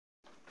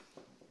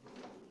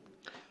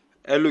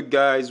Hello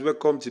guys,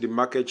 welcome to the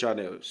market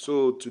channel.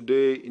 So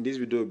today in this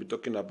video we'll be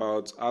talking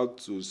about how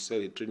to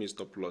sell a trading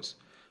stop loss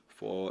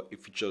for a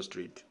futures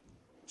trade.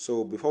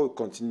 So before we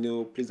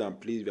continue, please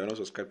if you are not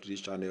subscribed to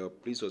this channel,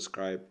 please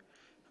subscribe,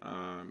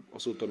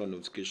 also turn on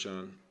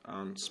notification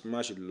and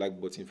smash the like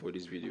button for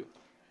this video.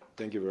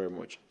 Thank you very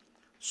much.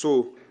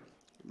 So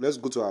let's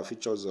go to our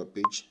futures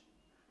page.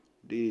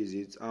 This is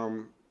it.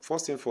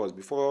 First thing first,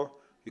 before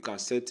you can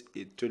set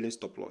a trading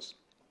stop loss,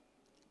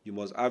 you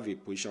must have a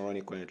position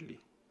running currently.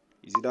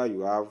 It's either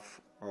you have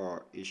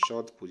a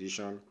short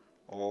position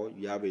or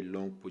you have a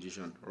long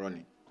position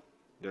running.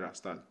 You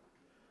understand?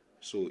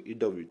 So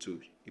either of the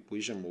two, a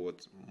position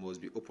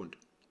must be opened.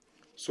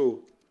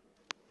 So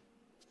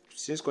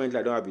since currently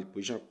I don't have a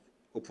position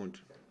opened,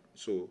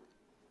 so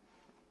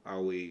I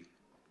will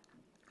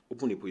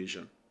open a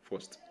position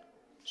first.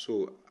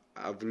 So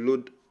I've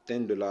loaded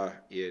 $10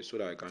 here so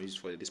that I can use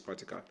for this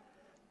particular.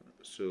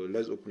 So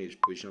let's open a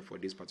position for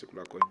this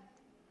particular coin.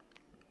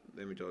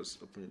 Let me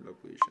just open the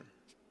position.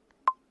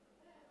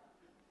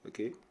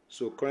 Okay,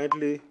 so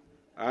currently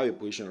I have a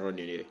position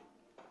running here.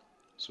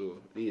 So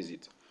this is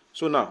it.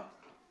 So now,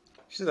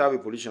 since I have a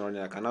position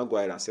running, I can now go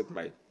ahead and set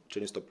my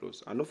trading stop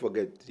loss. And don't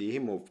forget, the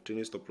aim of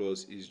trading stop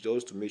loss is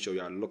just to make sure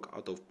you are locked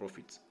out of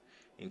profit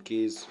in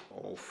case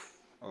of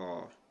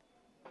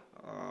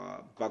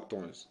back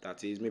turns.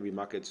 That is, maybe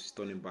market is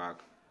turning back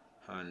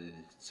and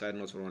decide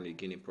not to run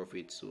again in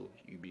profit, so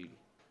you'll be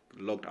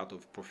locked out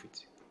of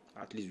profit.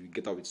 At least you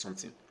get out with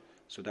something.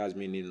 So that's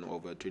meaning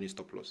of a trading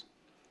stop loss.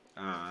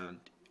 And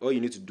all you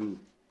need to do,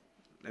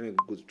 let me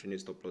go to trading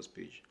stop loss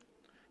page.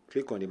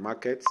 Click on the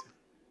market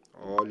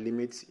or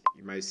limit.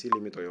 You might see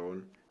limit on your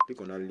own. Click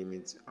on that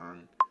limit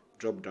and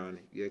drop down.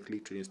 You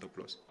click trading stop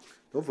loss.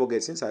 Don't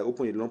forget, since I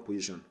open a long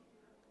position,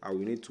 I will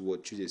need to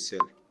choose a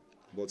sell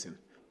button.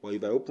 But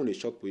if I open a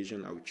short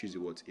position, I will choose a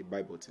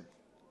buy button.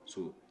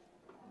 So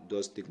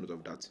just take note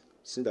of that.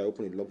 Since I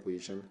open a long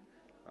position,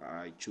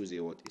 I choose a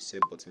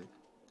sell button.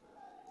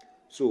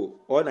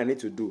 So all I need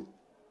to do,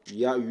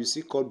 you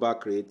see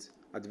callback rate,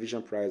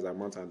 activation price,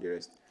 amount, and the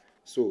rest.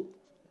 So,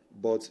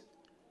 but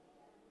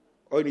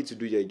all you need to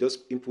do here is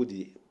just input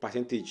the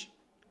percentage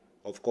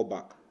of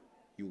callback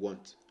you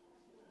want.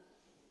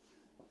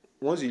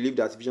 Once you leave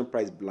the activation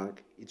price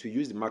blank, it will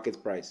use the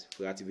market price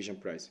for the activation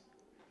price.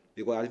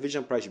 Because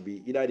activation price should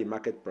be either the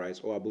market price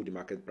or above the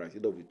market price.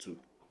 Either of the two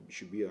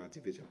should be your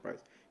activation price.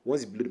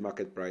 Once it's below the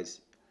market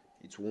price,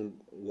 it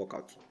won't work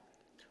out.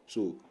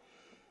 So,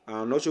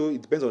 and also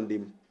it depends on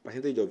the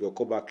percentage of your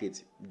callback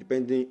rate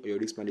depending on your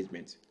risk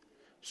management.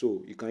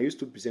 So you can use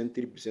 2%,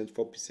 3%,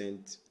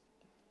 4%,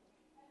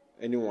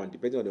 anyone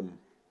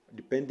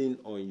depending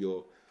on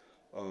your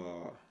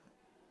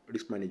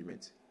risk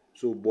management.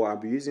 So, but I'll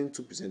be using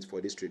 2%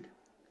 for this trade.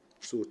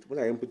 So when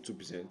I input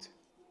 2%,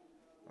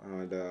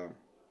 and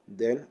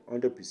then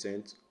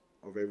 100%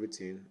 of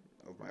everything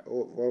of my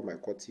all my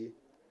quantity.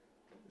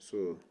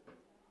 So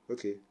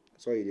okay,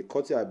 sorry, the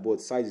quantity I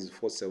bought size is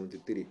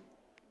 473.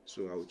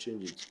 So I will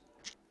change it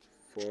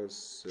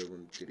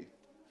 473.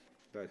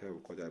 That's how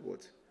quantity I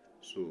bought.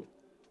 So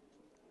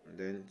and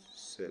then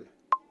sell.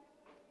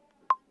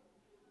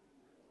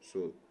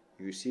 So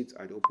you see it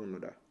at the open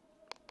order.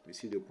 You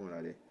see the open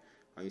order there,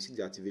 and you see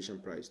the activation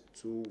price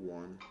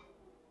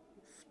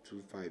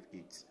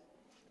 21258.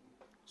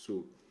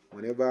 So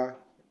whenever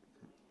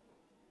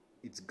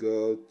it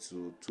goes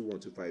to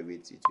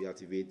 21258, it will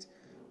activate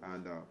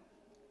and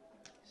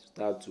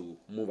start to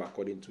move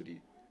according to the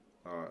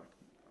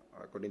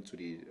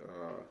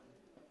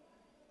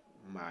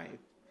my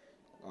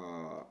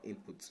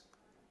input.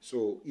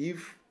 So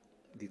if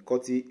the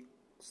quantity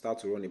start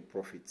to run in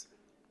profit,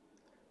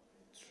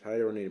 try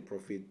running in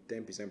profit,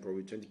 10%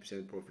 profit,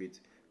 20% profit,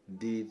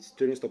 the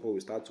trading stopper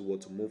will start to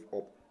move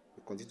up,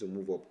 will continue to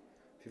move up.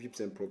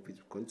 50% profit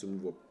will continue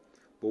to move up.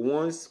 But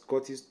once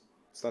quantity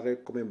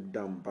started coming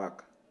down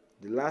back,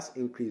 the last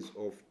increase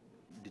of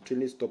the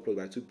trading stop loss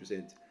by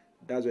 2%,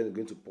 that's when it's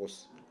going to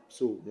pause.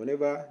 So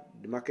whenever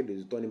the market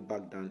is turning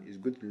back down, it's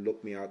going to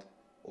lock me out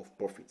of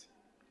profit.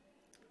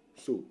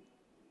 So,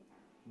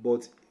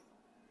 but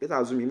let's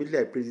assume immediately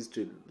I place this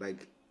trade,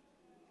 like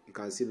you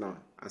can see now,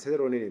 I started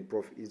running in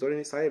profit. It's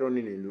started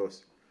running in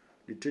loss.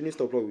 The trading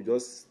stop loss will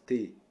just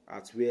stay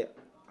at where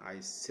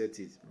I set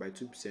it by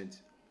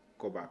 2%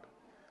 callback.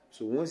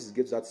 So once it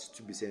gets that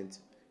 2%,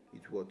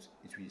 it will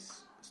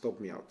stop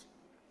me out.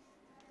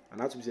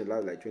 And that 2%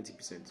 lasts like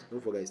 20%.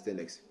 Don't forget it's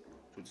 10x.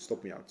 So to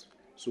stop me out.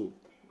 So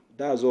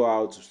that's all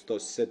how to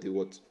set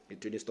a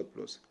trading stop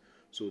loss.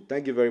 So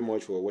thank you very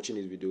much for watching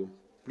this video.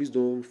 Please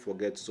don't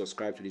forget to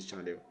subscribe to this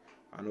channel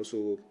and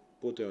also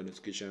put on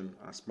notification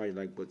and smash the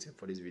like button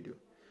for this video.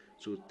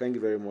 So thank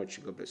you very much.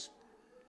 God bless.